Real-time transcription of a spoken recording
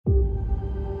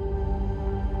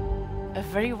A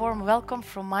very warm welcome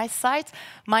from my side.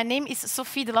 My name is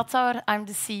Sofie de Lattauer. I'm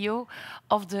the CEO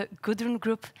of the Gudrun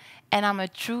Group, and I'm a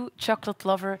true chocolate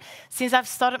lover since I've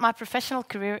started my professional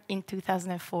career in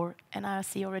 2004. And I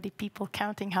see already people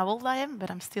counting how old I am, but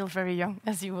I'm still very young,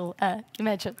 as you will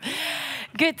imagine.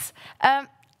 Good.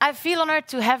 I feel honored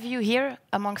to have you here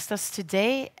amongst us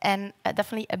today, and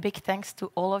definitely a big thanks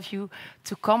to all of you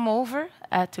to come over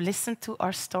to listen to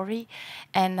our story,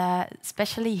 and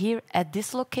especially here at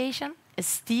this location,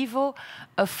 Estivo,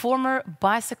 a former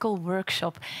bicycle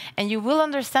workshop. And you will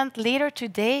understand later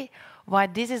today why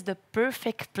this is the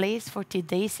perfect place for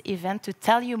today's event to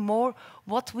tell you more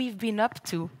what we've been up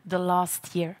to the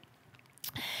last year.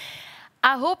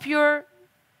 I hope you're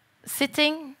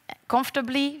sitting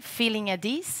comfortably, feeling at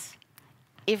ease.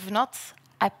 If not,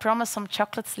 I promise some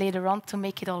chocolates later on to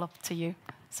make it all up to you.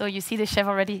 So you see the chef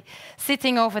already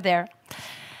sitting over there.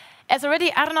 As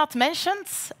already Arnaud mentioned,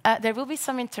 there will be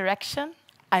some interaction.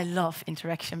 I love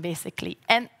interaction, basically.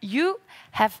 And you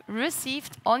have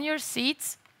received on your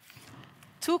seats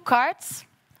 2 cards.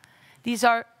 These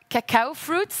are cacao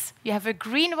fruits. You have a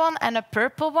green one and a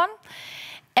purple one.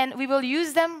 And we will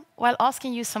use them while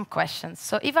asking you some questions.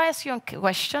 So if I ask you a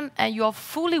question and you are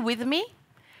fully with me,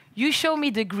 you show me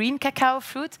the green cacao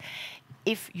fruit.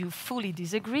 If you fully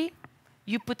disagree,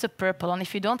 you put the purple on.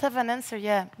 If you don't have an answer,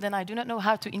 then I do not know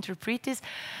how to interpret this.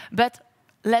 But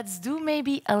let's do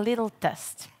maybe a little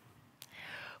test.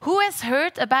 Who has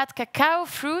heard about cacao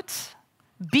fruit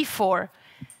before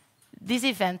this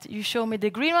event? You show me the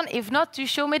green one. If not, you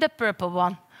show me the purple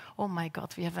one. Oh my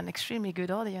God, we have an extremely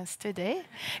good audience today.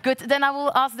 Good, then I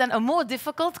will ask then a more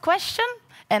difficult question,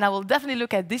 and I will definitely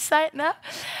look at this side now.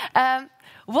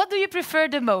 What do you prefer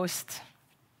the most?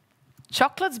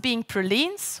 Chocolates being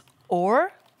pralines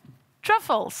or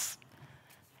truffles?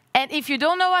 And if you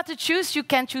don't know what to choose, you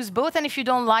can choose both, and if you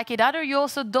don't like it either, you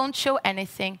also don't show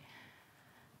anything.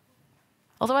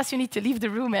 Otherwise, you need to leave the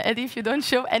room, and if you don't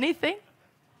show anything.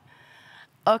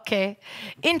 Okay,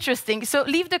 interesting. So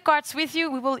leave the cards with you.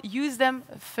 We will use them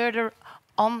further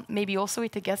on, maybe also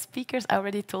with the guest speakers. I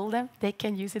already told them they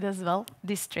can use it as well,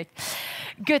 this trick.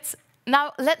 Good.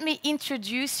 Now, let me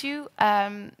introduce you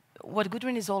what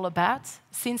Gudrun is all about.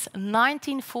 Since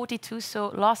 1942, so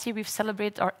last year we've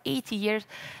celebrated our 80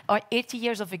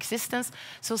 years of existence.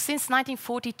 So since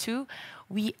 1942,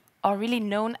 we are really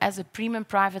known as a premium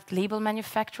private label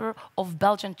manufacturer of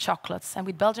Belgian chocolates. And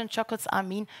with Belgian chocolates, I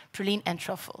mean praline and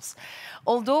truffles.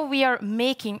 Although we are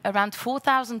making around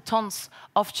 4,000 tons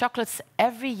of chocolates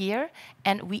every year,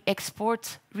 and we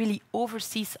export really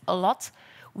overseas a lot,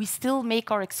 we still make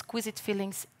our exquisite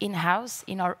fillings in-house,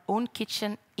 in our own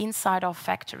kitchen, inside our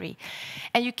factory.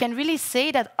 And you can really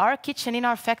say that our kitchen in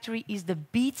our factory is the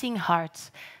beating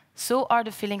heart. So are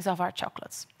the fillings of our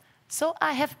chocolates. So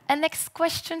I have a next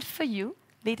question for you,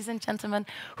 ladies and gentlemen,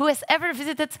 who has ever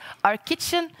visited our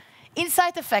kitchen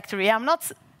inside the factory. I'm not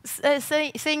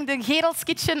saying the Gerald's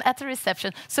kitchen at the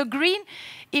reception. So green,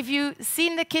 if you've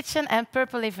seen the kitchen, and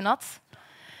purple if not.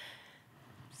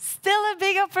 Still a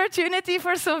big opportunity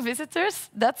for some visitors,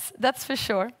 that's for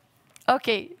sure.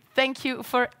 Okay, thank you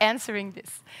for answering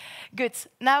this. Good.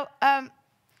 Now,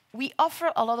 we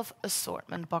offer a lot of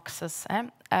assortment boxes.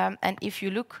 And if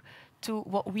you look to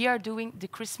what we are doing, the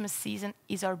Christmas season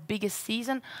is our biggest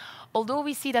season, although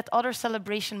we see that other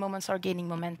celebration moments are gaining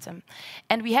momentum.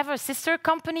 And we have a sister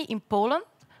company in Poland,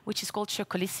 which is called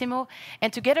Chocolissimo,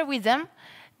 and together with them,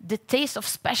 the taste of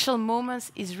special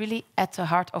moments is really at the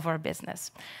heart of our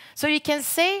business. So you can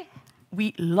say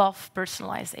we love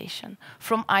personalization.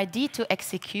 From idea to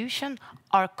execution,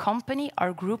 our company,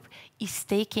 our group, is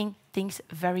taking things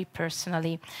very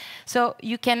personally. So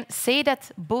you can say that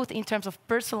both in terms of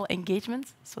personal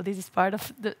engagement, so this is part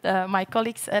of my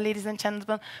colleagues, ladies and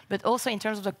gentlemen, but also in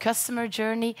terms of the customer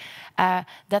journey,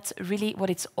 that's really what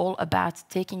it's all about,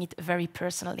 taking it very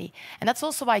personally. And that's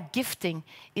also why gifting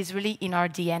is really in our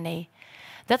DNA.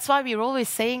 That's why we're always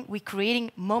saying we're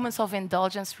creating moments of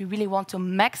indulgence. We really want to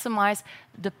maximize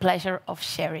the pleasure of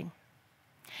sharing.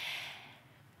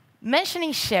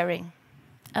 Mentioning sharing,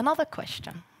 another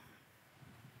question.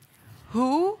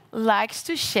 Who likes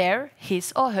to share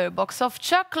his or her box of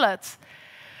chocolates?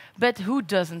 But who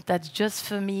doesn't? That's just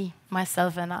for me,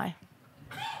 myself, and I.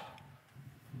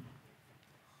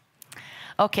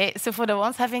 Okay, so for the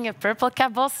ones having a purple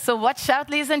cap boss, so watch out,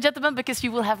 ladies and gentlemen, because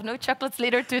you will have no chocolates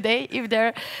later today if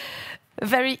they're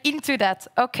very into that.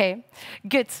 Okay,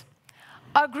 good.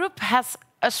 Our group has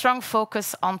a strong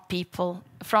focus on people,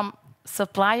 from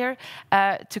supplier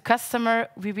to customer,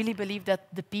 we really believe that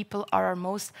the people are our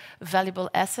most valuable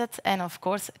asset. And of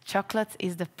course, chocolate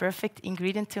is the perfect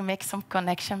ingredient to make some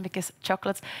connection, because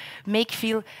chocolates make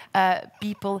feel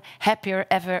people happier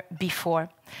ever before.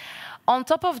 On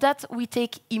top of that, we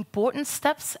take important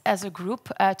steps as a group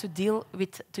to deal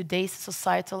with today's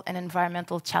societal and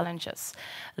environmental challenges.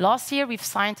 Last year, we've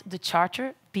signed the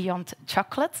Charter Beyond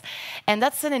Chocolate, and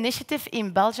that's an initiative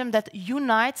in Belgium that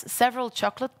unites several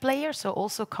chocolate players, so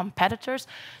also competitors,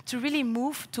 to really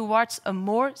move towards a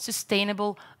more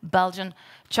sustainable Belgian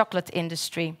chocolate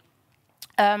industry.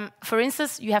 For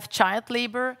instance, you have child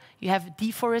labor, you have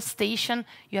deforestation,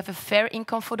 you have a fair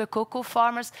income for the cocoa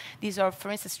farmers. These are, for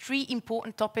instance, 3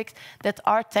 important topics that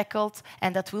are tackled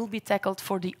and that will be tackled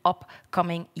for the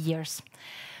upcoming years.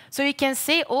 So you can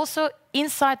say also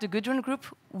inside the Gudrun Group,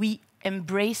 we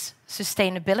embrace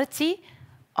sustainability.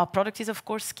 Our product is, of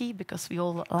course, key, because we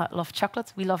all love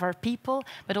chocolate, we love our people,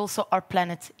 but also our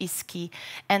planet is key.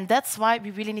 And that's why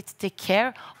we really need to take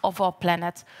care of our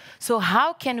planet. So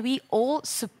how can we all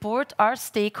support our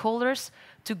stakeholders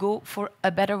to go for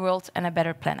a better world and a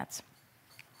better planet?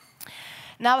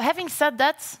 Now, having said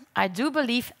that, I do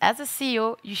believe as a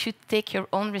CEO, you should take your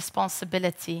own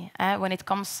responsibility when it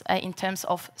comes in terms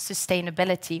of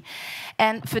sustainability.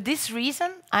 And for this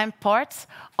reason, I'm part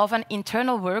of an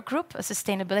internal work group, a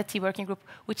sustainability working group,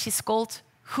 which is called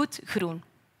Gudrun.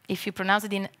 If you pronounce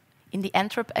it in the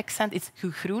Antwerp accent, it's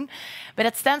Gudrun. But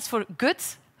it stands for good,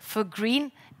 for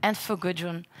green, and for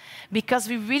Gudrun. Because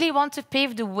we really want to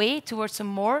pave the way towards a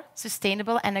more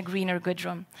sustainable and a greener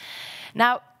Gudrun.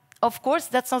 Now, of course,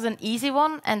 that's not an easy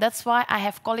one, and that's why I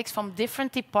have colleagues from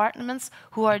different departments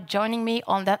who are joining me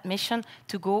on that mission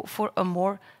to go for a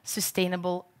more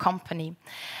sustainable company.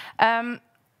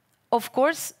 Of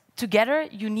course, together,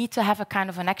 you need to have a kind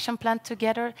of an action plan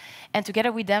together, and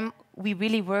together with them, we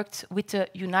really worked with the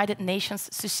United Nations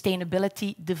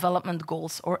Sustainability Development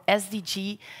Goals, or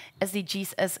SDGs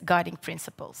as guiding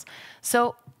principles.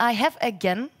 So I have,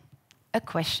 again, a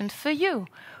question for you.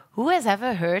 Who has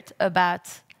ever heard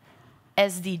about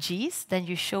SDGs? Then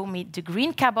you show me the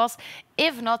green caboose.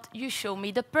 If not, you show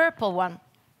me the purple one.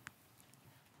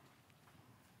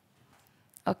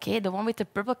 Okay, the one with the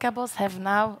purple caboose have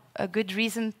now a good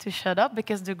reason to shut up,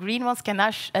 because the green ones can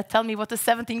now tell me what the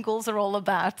 17 goals are all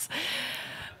about.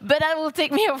 But that will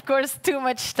take me, of course, too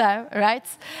much time, right?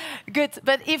 Good.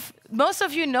 But if most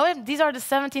of you know it, these are the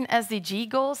 17 SDG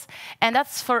goals, and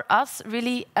that's for us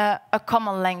really a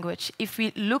common language. If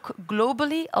we look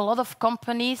globally, a lot of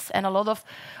companies and a lot of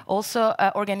also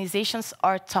organizations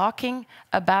are talking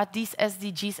about these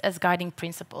SDGs as guiding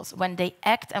principles when they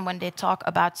act and when they talk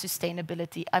about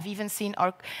sustainability. I've even seen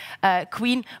our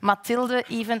Queen Mathilde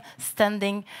even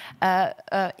standing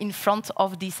in front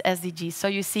of these SDGs. So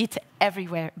you see it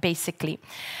everywhere, basically.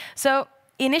 So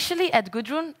initially at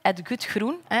Gudrun,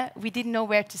 we didn't know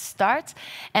where to start.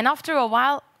 And after a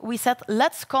while, we said,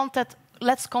 let's contact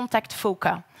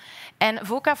VOCA. And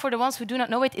VOCA, for the ones who do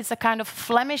not know it, it's a kind of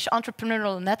Flemish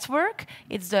entrepreneurial network.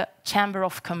 It's the Chamber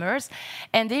of Commerce.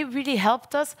 And they really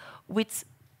helped us with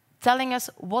telling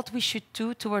us what we should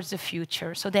do towards the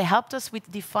future. So they helped us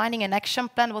with defining an action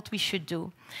plan, what we should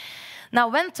do. Now,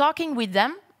 when talking with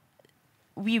them,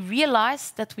 we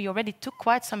realized that we already took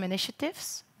quite some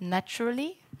initiatives,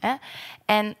 naturally,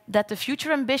 and that the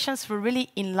future ambitions were really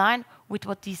in line with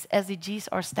what these SDGs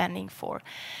are standing for.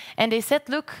 And they said,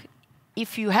 look,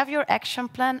 if you have your action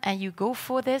plan and you go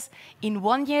for this, in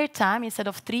 1 year time, instead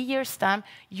of 3 years time,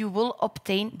 you will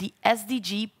obtain the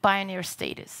SDG pioneer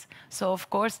status. So of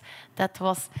course, that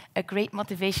was a great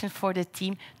motivation for the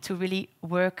team to really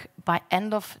work. By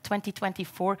end of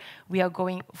 2024, we are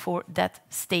going for that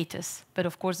status. But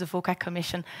of course, the VOCA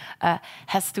Commission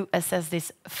has to assess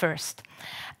this first.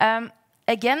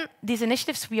 Again, these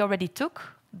initiatives we already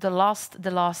took. The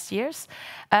last years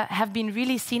have been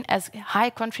really seen as high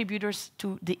contributors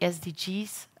to the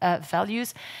SDGs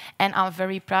values, and I'm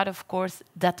very proud, of course,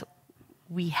 that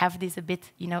we have this a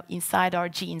bit, inside our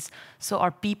genes. So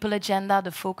our people agenda,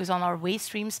 the focus on our waste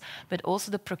streams, but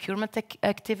also the procurement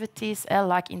activities,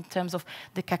 like in terms of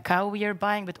the cacao we are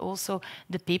buying, but also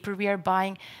the paper we are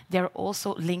buying, they're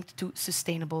also linked to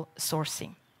sustainable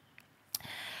sourcing.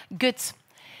 Good.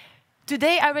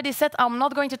 Today, I already said I'm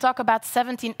not going to talk about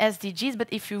 17 SDGs, but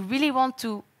if you really want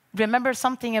to remember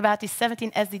something about these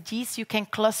 17 SDGs, you can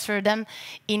cluster them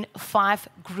in 5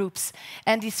 groups.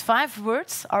 And these 5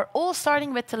 words are all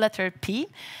starting with the letter P.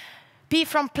 P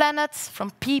from planet,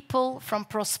 from people, from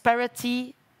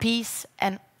prosperity, peace,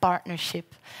 and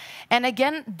partnership. And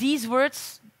again, these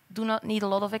words do not need a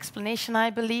lot of explanation, I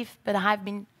believe, but I've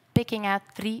been picking out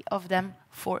 3 of them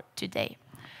for today.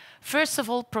 First of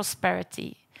all,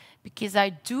 prosperity, because I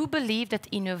do believe that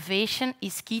innovation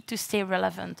is key to stay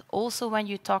relevant, also when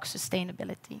you talk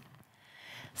sustainability.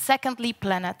 Secondly,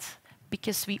 planet,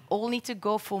 because we all need to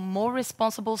go for more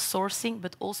responsible sourcing,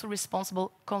 but also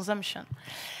responsible consumption.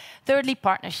 Thirdly,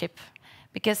 partnership,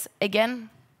 because again,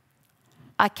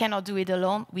 I cannot do it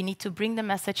alone. We need to bring the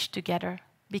message together.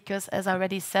 Because, as I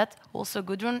already said, also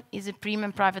Gudrun is a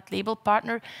premium private label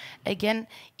partner. Again,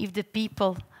 if the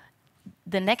people,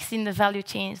 the next in the value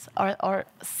chains, are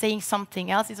saying something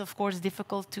else, it's of course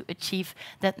difficult to achieve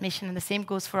that mission. And the same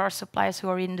goes for our suppliers who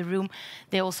are in the room.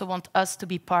 They also want us to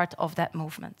be part of that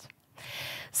movement.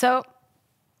 So,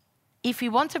 if we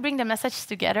want to bring the message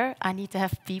together, I need to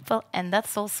have people. And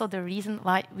that's also the reason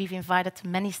why we've invited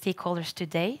many stakeholders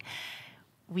today.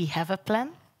 We have a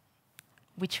plan,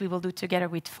 which we will do together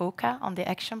with FOCA on the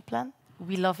action plan.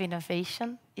 We love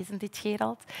innovation, isn't it,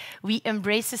 Gerald? We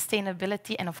embrace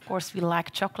sustainability, and of course, we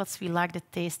like chocolates. We like the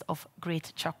taste of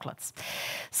great chocolates.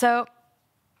 So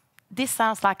this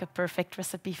sounds like a perfect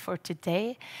recipe for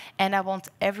today, and I want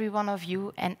every one of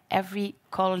you and every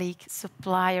colleague,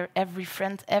 supplier, every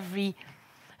friend, every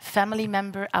family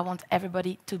member, I want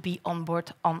everybody to be on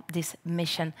board on this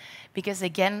mission. Because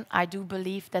again, I do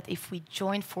believe that if we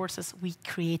join forces, we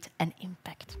create an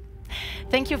impact.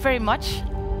 Thank you very much.